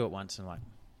 I do it once and I'm like,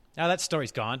 oh, that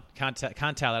story's gone. Can't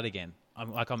tell that again.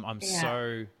 I'm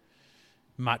so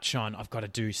much on, I've got to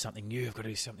do something new. I've got to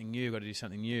do something new. I've got to do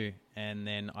something new. And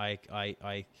then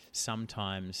I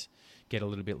sometimes get a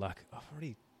little bit like, I've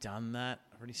already done that.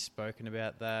 I've already spoken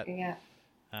about that. Yeah.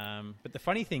 But the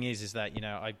funny thing is that,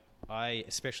 I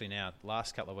especially now, the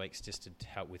last couple of weeks, just to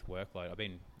help with workload,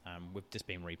 we've just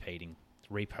been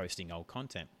reposting old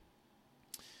content.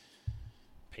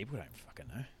 People don't fucking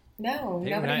know. No,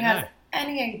 nobody has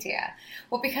any idea.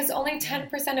 Well, because only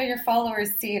 10% of your followers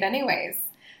see it anyways.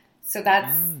 So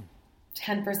that's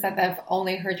 10% that have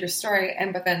only heard your story,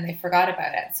 but then they forgot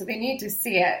about it. So they need to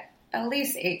see it at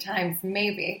least 8 times,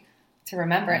 maybe, to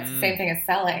remember. It's the same thing as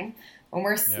selling. When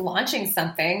we're launching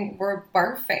something, we're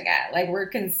barfing it. Like, we're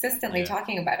consistently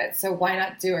talking about it. So why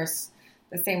not do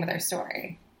the same with our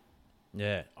story?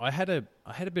 Yeah, I had a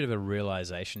bit of a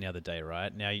realization the other day,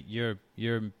 right? Now, you're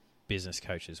a business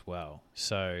coach as well,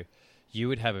 so you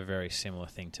would have a very similar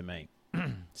thing to me.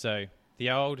 So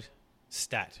the old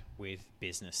stat with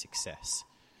business success,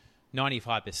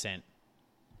 95%,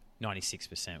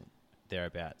 96%,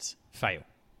 thereabouts, fail when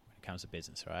it comes to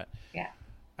business, right? Yeah.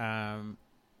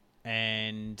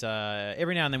 And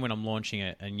every now and then when I'm launching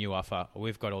a new offer,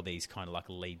 we've got all these kind of like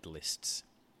lead lists.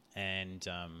 And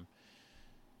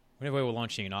whenever we're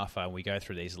launching an offer, we go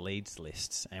through these leads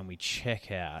lists and we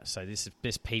check out. So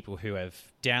there's people who have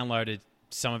downloaded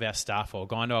some of our stuff or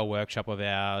gone to a workshop of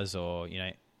ours or,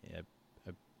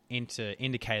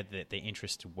 indicated that they're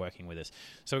interested in working with us.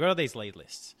 So we've got all these lead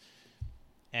lists.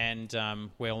 And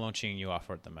we're launching a new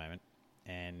offer at the moment.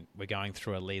 And we're going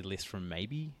through a lead list from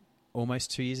maybe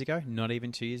almost 2 years ago, not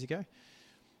even 2 years ago.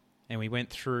 And we went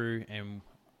through and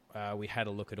we had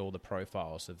a look at all the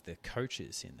profiles of the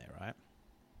coaches in there, right?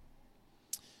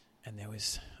 And there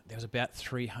was about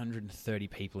 330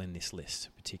 people in this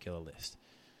particular list.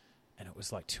 And it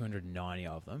was like 290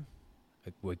 of them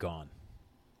were gone.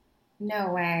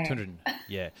 No way. 200,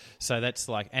 yeah. So that's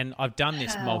like, and I've done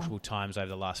this multiple times over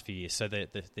the last few years. So the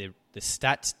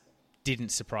stats didn't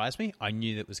surprise me. I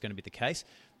knew that was going to be the case.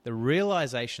 The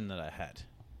realization that I had,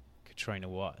 Katrina,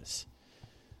 was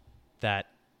that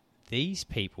these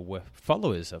people were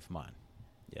followers of mine.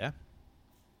 Yeah.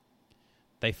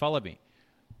 They followed me.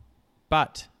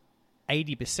 But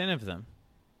 80% of them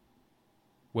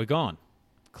were gone,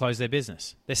 closed their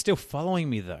business. They're still following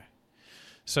me though.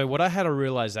 So what I had a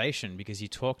realization, because you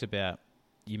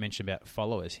mentioned about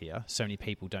followers here, so many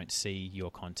people don't see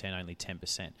your content, only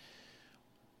 10%.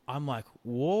 I'm like,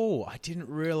 whoa, I didn't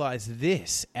realize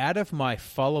this. Out of my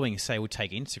following, say we'll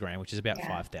take Instagram, which is about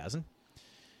 5,000,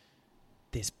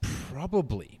 there's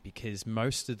probably, because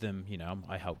most of them,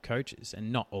 I help coaches,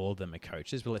 and not all of them are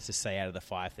coaches, but let's just say out of the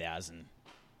 5,000,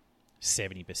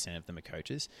 70% of them are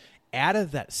coaches. Out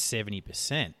of that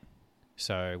 70%,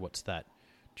 so what's that?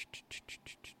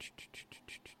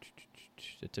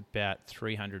 It's about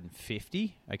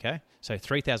 350, okay? So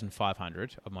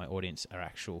 3,500 of my audience are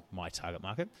my target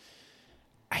market.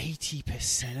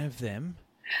 80% of them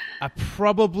are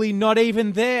probably not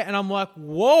even there. And I'm like,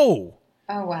 whoa.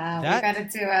 Oh, wow. We got to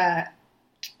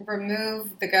do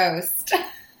remove the ghost.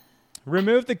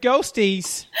 Remove the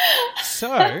ghosties.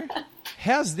 So,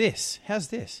 how's this?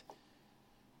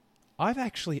 I've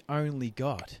actually only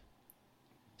got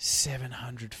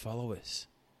 700 followers.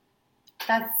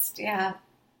 Yeah.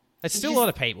 It's still a lot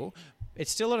of people.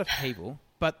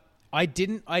 But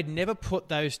I'd never put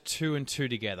those two and two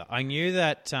together. I knew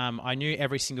that, I knew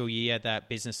every single year that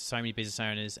so many business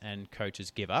owners and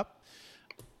coaches give up.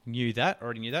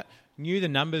 Already knew that. Knew the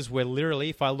numbers were literally,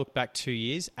 if I look back 2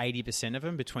 years, 80% of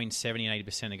them, between 70 and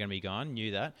 80% are going to be gone.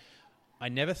 Knew that. I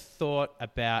never thought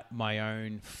about my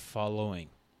own following.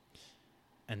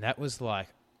 And that was like,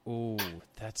 ooh,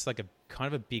 that's like a kind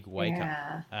of a big wake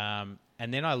up.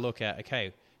 And then I look at,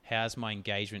 okay, how's my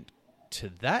engagement to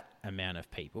that amount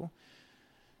of people?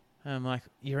 And I'm like,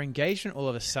 your engagement all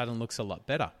of a sudden looks a lot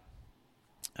better.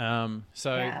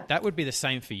 That would be the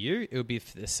same for you. It would be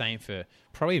the same for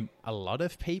probably a lot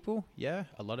of people. Yeah,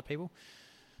 a lot of people.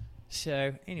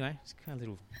 So anyway, it's kind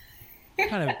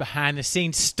of behind the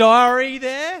scenes story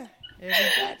there,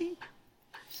 everybody.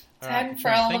 Time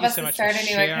for all of us to start a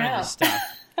new account.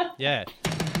 Yeah.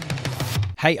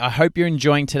 Hey, I hope you're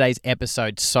enjoying today's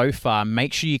episode so far.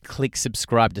 Make sure you click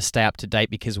subscribe to stay up to date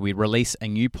because we release a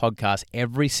new podcast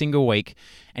every single week.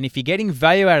 And if you're getting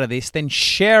value out of this, then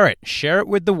share it. Share it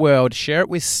with the world. Share it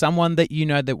with someone that you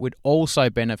know that would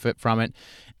also benefit from it.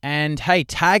 And hey,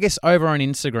 tag us over on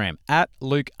Instagram at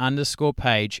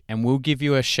Luke_Page and we'll give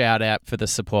you a shout out for the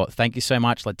support. Thank you so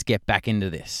much. Let's get back into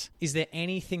this. Is there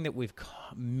anything that we've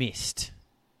missed?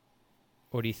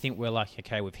 Or do you think we're like,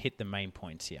 okay, we've hit the main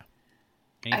points here?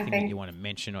 Anything that you want to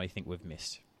mention or you think we've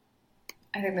missed?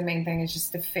 I think the main thing is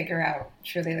just to figure out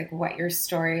truly like what your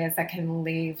story is that can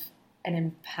leave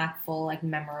an impactful, like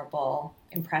memorable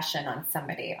impression on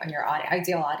somebody, on your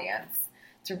ideal audience,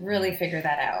 to really figure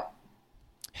that out.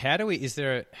 How do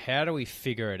we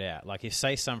figure it out? Like if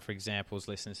say some, for example, is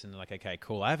listening and they're like, okay,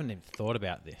 cool, I haven't even thought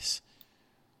about this.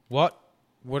 What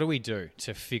do we do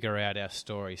to figure out our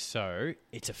story so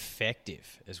it's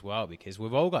effective as well? Because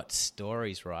we've all got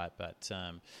stories, right? But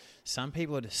some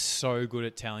people are just so good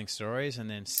at telling stories and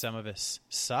then some of us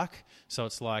suck. So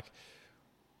it's like,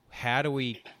 how do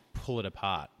we pull it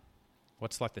apart?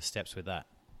 What's like the steps with that?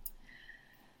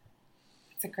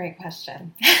 It's a great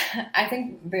question. I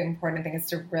think the important thing is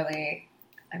to really,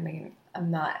 I'm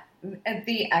not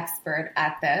the expert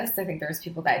at this. I think there's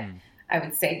people that I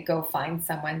would say go find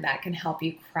someone that can help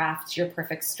you craft your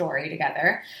perfect story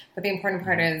together. But the important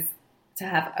part is to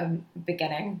have a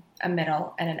beginning, a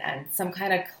middle, and an end. Some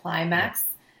kind of climax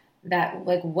that,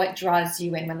 like, what draws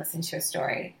you in when listening to a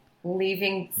story.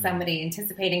 Leaving somebody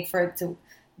anticipating for it to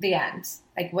the end.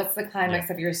 Like, what's the climax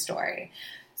of your story?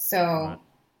 So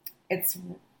it's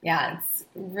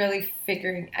really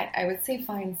figuring, I would say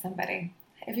find somebody.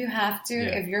 If you have to,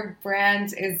 if your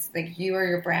brand is, like, you or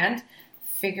your brand,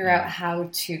 figure out how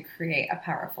to create a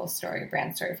powerful story,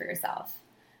 brand story for yourself,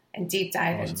 and deep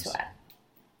dive into it.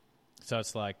 So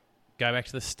it's like, go back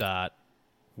to the start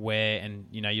and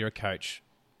you're a coach.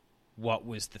 What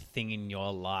was the thing in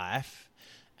your life?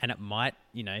 And it might,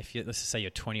 if let's just say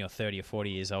you're 20 or 30 or 40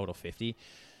 years old or 50,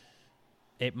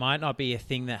 it might not be a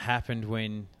thing that happened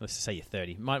when, let's just say you're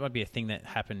 30. It might not be a thing that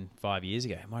happened 5 years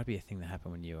ago. It might be a thing that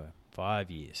happened when you were 5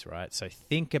 years, right? So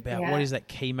think about what is that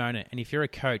key moment. And if you're a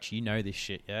coach, you know this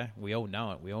shit, yeah? We all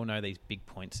know it. We all know these big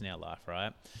points in our life,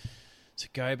 right? So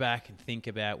go back and think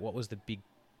about what was the big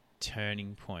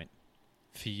turning point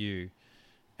for you.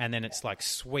 And then it's like,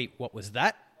 sweet, what was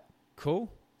that?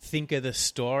 Cool. Think of the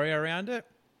story around it.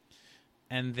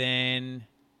 And then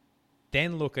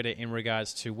look at it in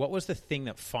regards to what was the thing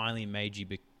that finally made you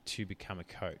to become a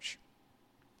coach.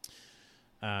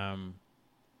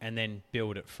 And then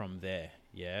build it from there,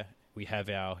 yeah? We have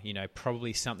our,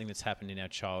 probably something that's happened in our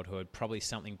childhood, probably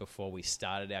something before we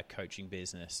started our coaching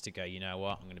business to go, you know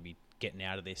what, I'm going to be getting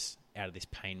out of this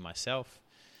pain myself.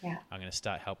 Yeah. I'm going to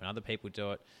start helping other people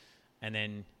do it. And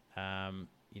then,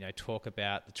 talk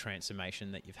about the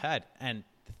transformation that you've had. And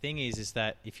the thing is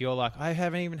that if you're like, I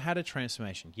haven't even had a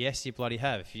transformation. Yes, you bloody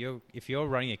have. If you're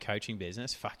running a coaching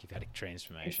business, fuck, you've had a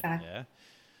transformation, yeah?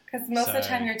 Because most of the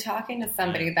time you're talking to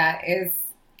somebody that is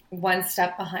one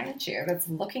step behind you, that's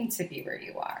looking to be where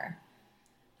you are.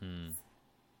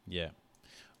 Yeah.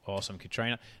 Awesome,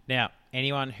 Katrina. Now,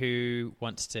 anyone who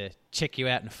wants to check you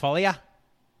out and follow you,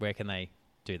 where can they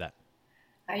do that?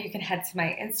 You can head to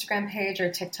my Instagram page or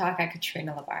TikTok at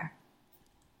Katrina Labar.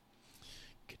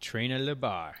 Katrina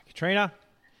Labar. Katrina,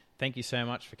 thank you so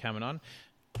much for coming on.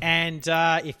 And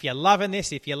if you're loving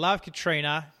this, if you love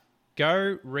Katrina,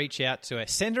 go reach out to her.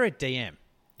 Send her a DM.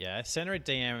 Yeah, send her a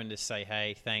DM and just say,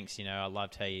 hey, thanks, I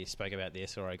loved how you spoke about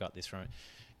this or I got this from it.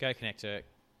 Go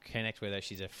connect with her.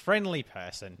 She's a friendly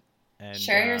person. And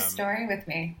share your story with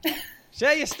me.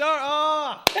 Share your story.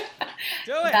 Oh,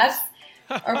 do it. That's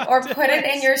or put it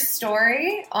in your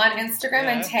story on Instagram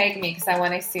and tag me because I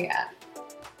want to see it.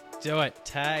 Do it.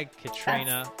 Tag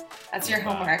Katrina. That's your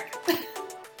homework.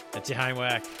 That's your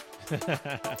homework.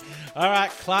 All right,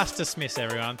 class dismissed,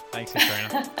 everyone. Thanks,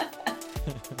 Katrina.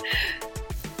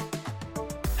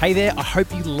 Hey there, I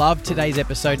hope you loved today's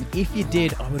episode. And if you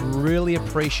did, I would really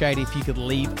appreciate if you could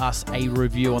leave us a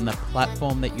review on the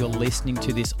platform that you're listening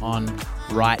to this on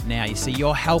right now. You see,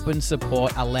 your help and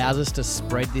support allows us to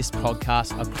spread this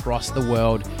podcast across the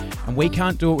world, and we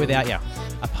can't do it without you.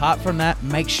 Apart from that,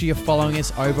 make sure you're following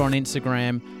us over on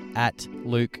Instagram at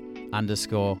Luke_Page.